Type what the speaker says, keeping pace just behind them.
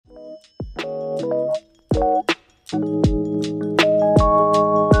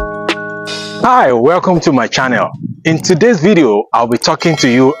Hi, welcome to my channel. In today's video, I'll be talking to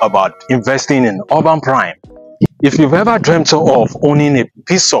you about investing in Urban Prime. If you've ever dreamt of owning a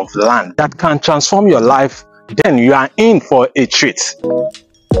piece of land that can transform your life, then you are in for a treat.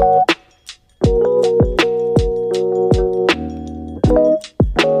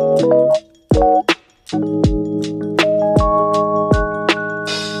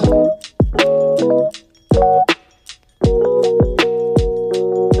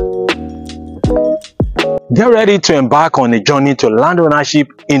 Get ready to embark on a journey to land ownership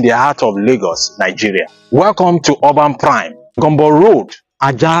in the heart of Lagos, Nigeria. Welcome to Urban Prime Ogombo Road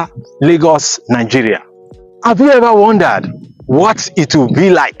Ajah, Lagos, Nigeria. Have you ever wondered what it will be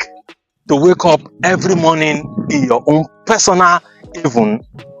like to wake up every morning in your own personal haven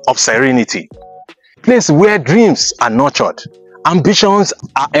of serenity? Place where dreams are nurtured, ambitions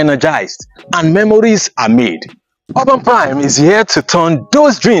are energized, and memories are made. Urban Prime is here to turn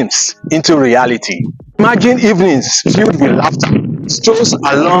those dreams into reality. Imagine evenings filled with laughter, strolls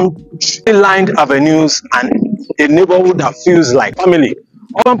along tree-lined avenues, and a neighborhood that feels like family.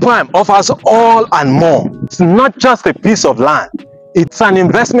 Urban Prime offers all and more. It's not just a piece of land, it's an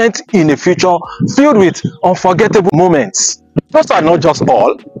investment in a future filled with unforgettable moments. Those are not just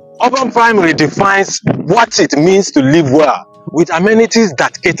all. Urban Prime redefines what it means to live well, with amenities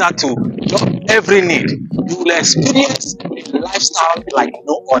that cater to your every need. You will experience a lifestyle like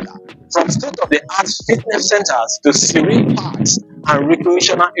no other. From state-of-the-art fitness centers to serene parks and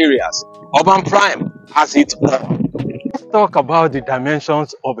recreational areas, Urban Prime has it all. Let's talk about the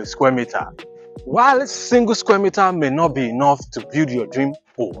dimensions of a square meter. While a single square meter may not be enough to build your dream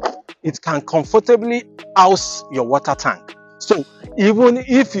home, it can comfortably house your water tank. So, even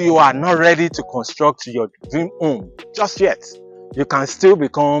if you are not ready to construct your dream home just yet, you can still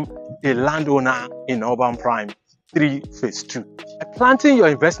become a landowner in Urban Prime 3 Phase 2. By planting your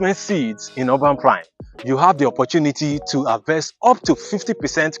investment seeds in Urban Prime, you have the opportunity to harvest up to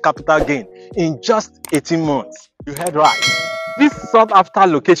 50% capital gain in just 18 months. You heard right. This sought-after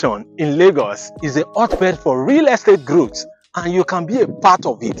location in Lagos is a hotbed for real estate growth, and you can be a part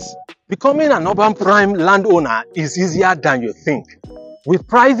of it. Becoming an Urban Prime landowner is easier than you think. With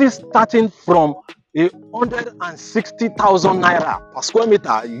prices starting from 160,000 naira per square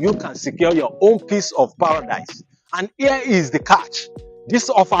meter, you can secure your own piece of paradise. And here is the catch. This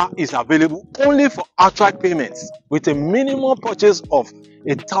offer is available only for outright payments with a minimum purchase of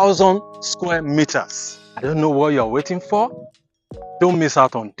 1,000 square meters. I don't know what you're waiting for. Don't miss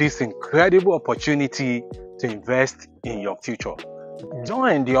out on this incredible opportunity to invest in your future.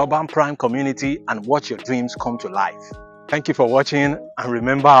 Join the Urban Prime community and watch your dreams come to life. Thank you for watching, and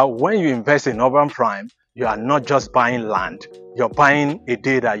remember, when you invest in Urban Prime, you are not just buying land, you're buying a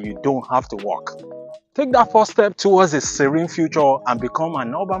day that you don't have to work. Take that first step towards a serene future and become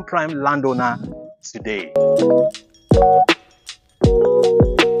an Urban Prime landowner today.